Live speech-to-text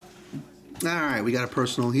Alright, we got a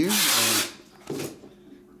personal here.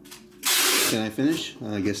 Can I finish?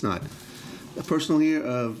 I guess not. A personal here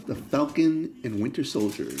of the Falcon and Winter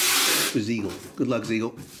Soldiers for Zeagle. Good luck,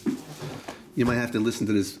 Zeagle. You might have to listen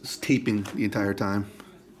to this taping the entire time.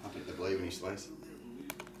 I'll take the blade when you slice it.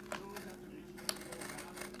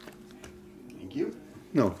 Thank you.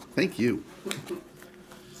 No, thank you.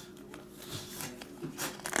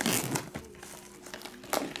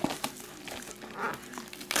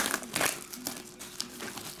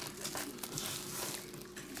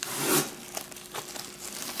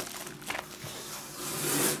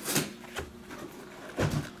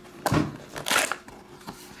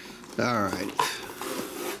 All right.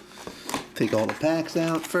 Take all the packs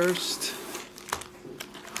out first.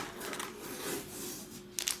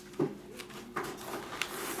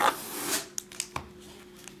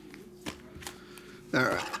 All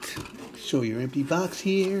right. Show your empty box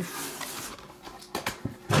here.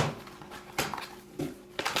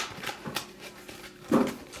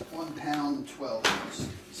 £1, 12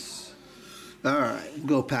 ounces. All right.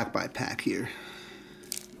 Go pack by pack here.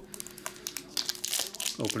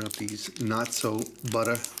 Open up these not so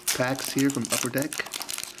butter packs here from Upper Deck.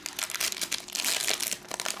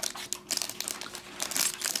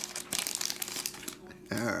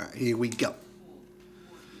 All right, here we go.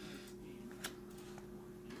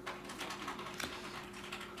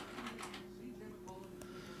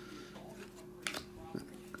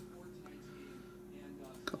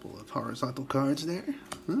 Couple of horizontal cards there.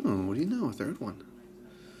 Oh, what do you know? A third one.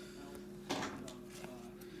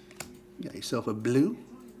 Got yourself a blue.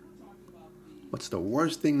 What's the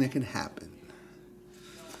worst thing that can happen?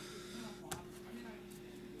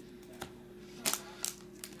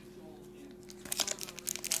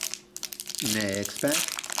 Next pack.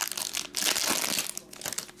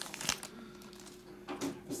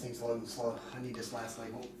 This thing's loading slow. I need this last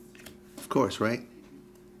label. Of course, right?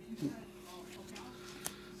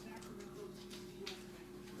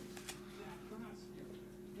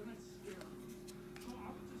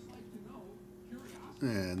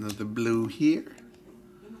 And another blue here.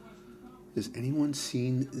 Has anyone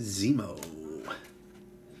seen Zemo?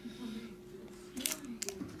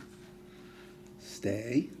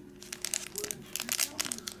 Stay.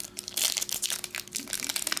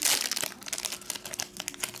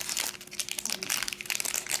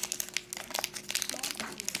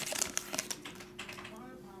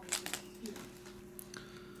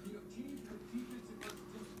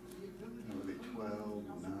 That would be 12,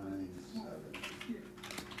 9, 7.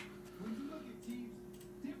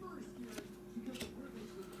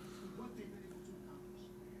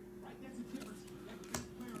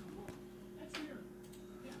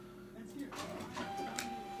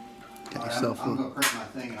 I'm going to print my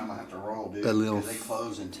thing and I'm going to have to roll, dude. A little because they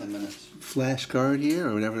close in 10 minutes. Flash card here,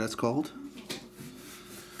 or whatever that's called.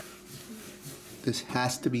 This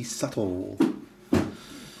has to be subtle.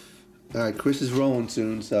 Alright, Chris is rolling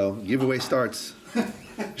soon, so giveaway starts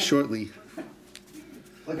shortly.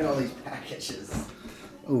 Look at all these packages.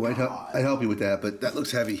 Oh, I'd help you with that, but that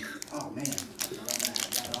looks heavy. Oh, man. I'm going to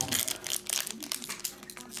have that on.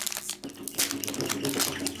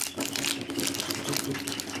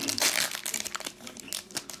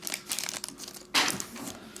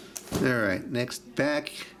 Alright, next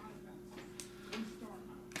pack.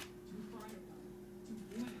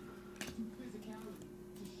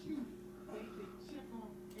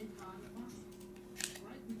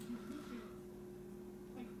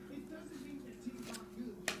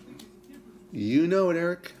 You know it,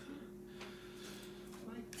 Eric.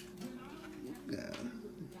 Yeah.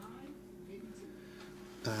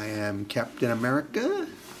 I am Captain America.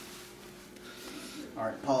 All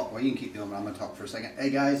right, Paul, well, you can keep doing it. I'm going to talk for a second. Hey,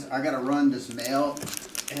 guys, I got to run this mail.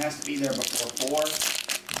 It has to be there before 4.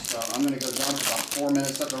 So I'm going to go jump about 4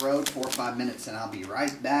 minutes up the road, 4 or 5 minutes, and I'll be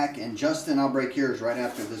right back. And Justin, I'll break yours right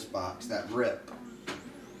after this box, that rip.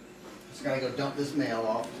 Just got to go dump this mail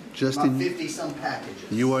off. Justin, about 50-some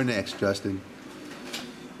packages. You are next, Justin.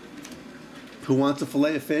 Who wants a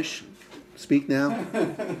fillet of fish? Speak now.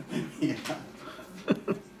 Yeah.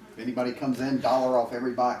 If anybody comes in, $1 off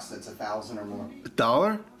every box that's 1,000 or more.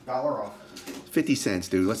 $1? $1 off. 50 cents,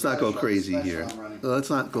 dude. Let's not go crazy here. I'm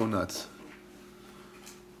Let's not go nuts.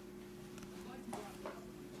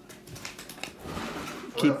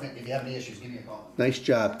 If you have any issues, give me a call. Nice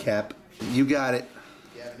job, Cap. You got it.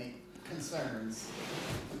 If you have any concerns.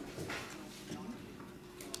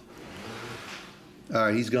 All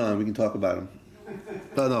right, he's gone. We can talk about him.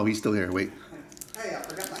 Oh, no, he's still here. Wait. Hey, I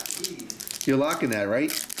forgot my keys. You're locking that,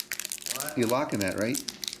 right? What? You're locking that, right?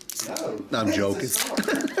 No. I'm joking.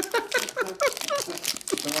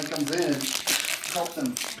 Someone comes in, help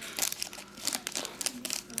them.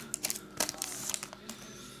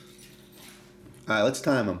 All right, let's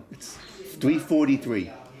time them. It's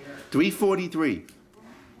 3:43. 3:43.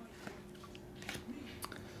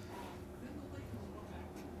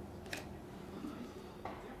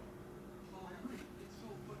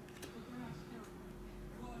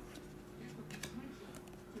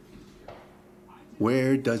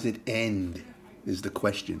 Where does it end? Is the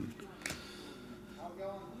question.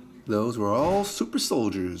 Those were all super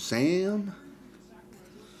soldiers, Sam.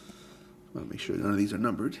 I'll make sure none of these are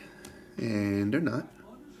numbered. And they're not.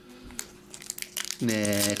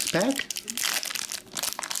 Next pack.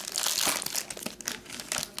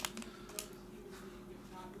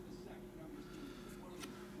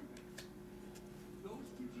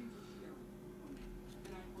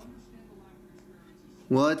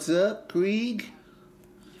 What's up, Krieg?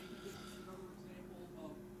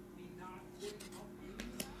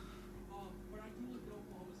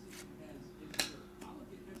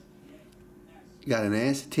 Got an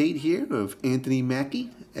acetate here of Anthony Mackie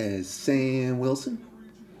as Sam Wilson.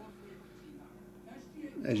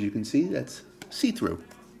 As you can see, that's see-through.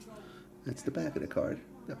 That's the back of the card.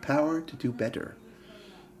 The power to do better.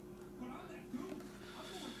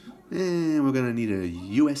 And we're going to need a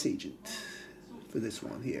U.S. agent for this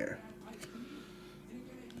one here.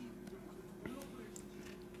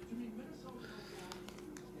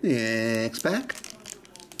 Next pack.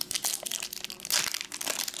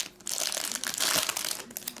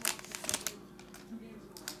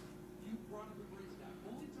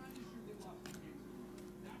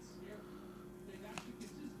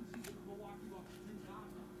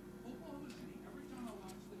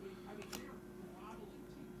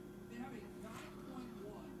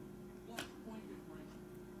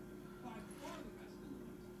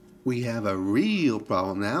 We have a real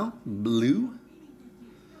problem now. Blue.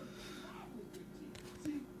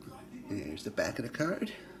 There's the back of the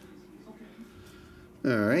card.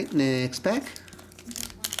 All right, next pack.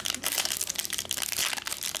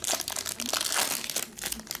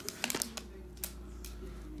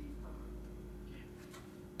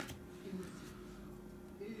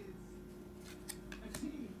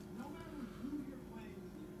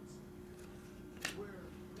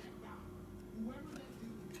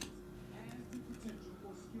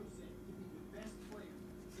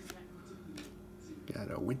 Got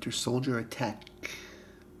a Winter Soldier attack.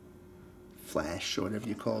 Flash, or whatever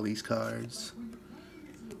you call these cards.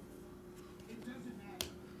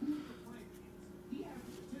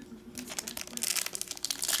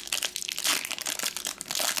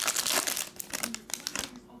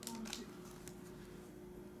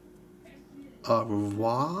 Au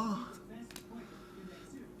revoir.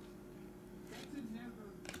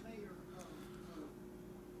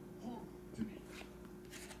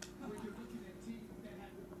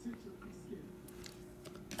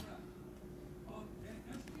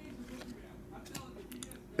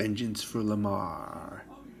 Vengeance for Lamar.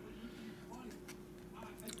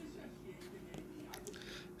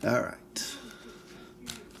 All right.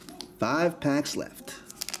 5 packs left.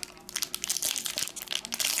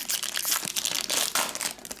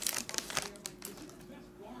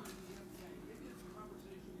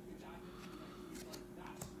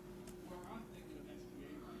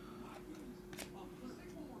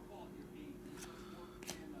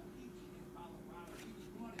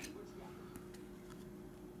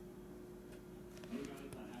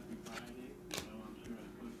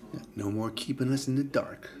 No more keeping us in the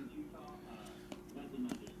dark.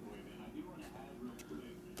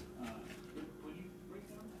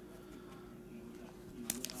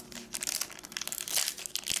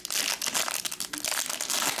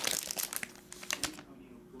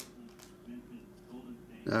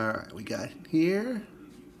 All right, we got here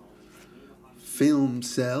Film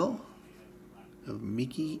Cell of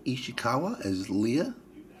Miki Ishikawa as Leah.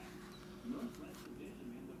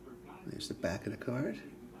 There's the back of the card.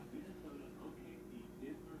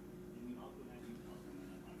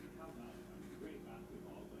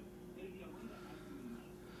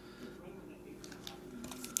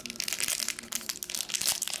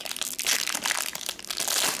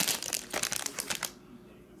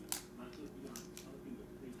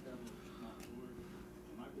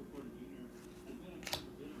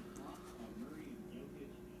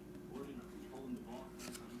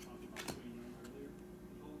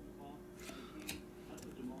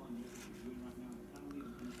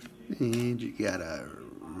 And you got a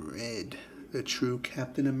red, the true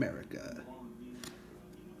Captain America.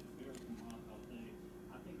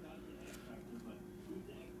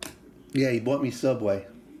 Yeah, he bought me Subway.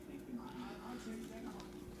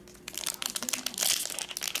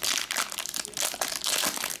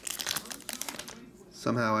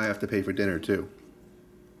 Somehow I have to pay for dinner too.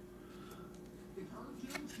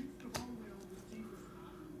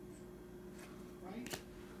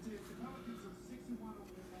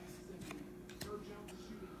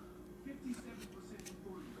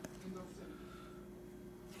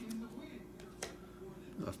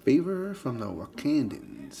 favor from the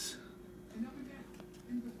Wakandans.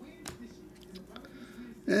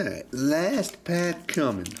 Alright, last pack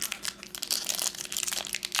coming.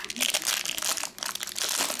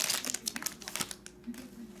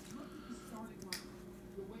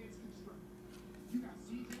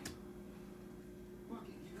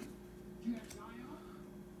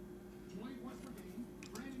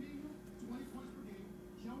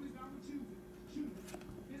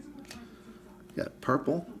 Got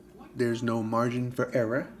purple, there's no margin for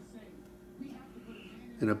error.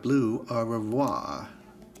 And a blue, au revoir.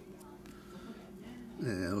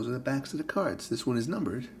 And those are the backs of the cards. This one is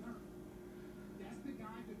numbered. I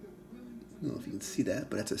don't know if you can see that,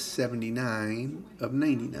 but that's a 79 of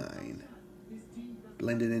 99.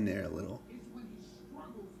 Blended in there a little.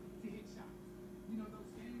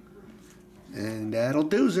 And that'll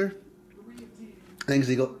do, sir. Thanks,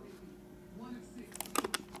 Zeagle.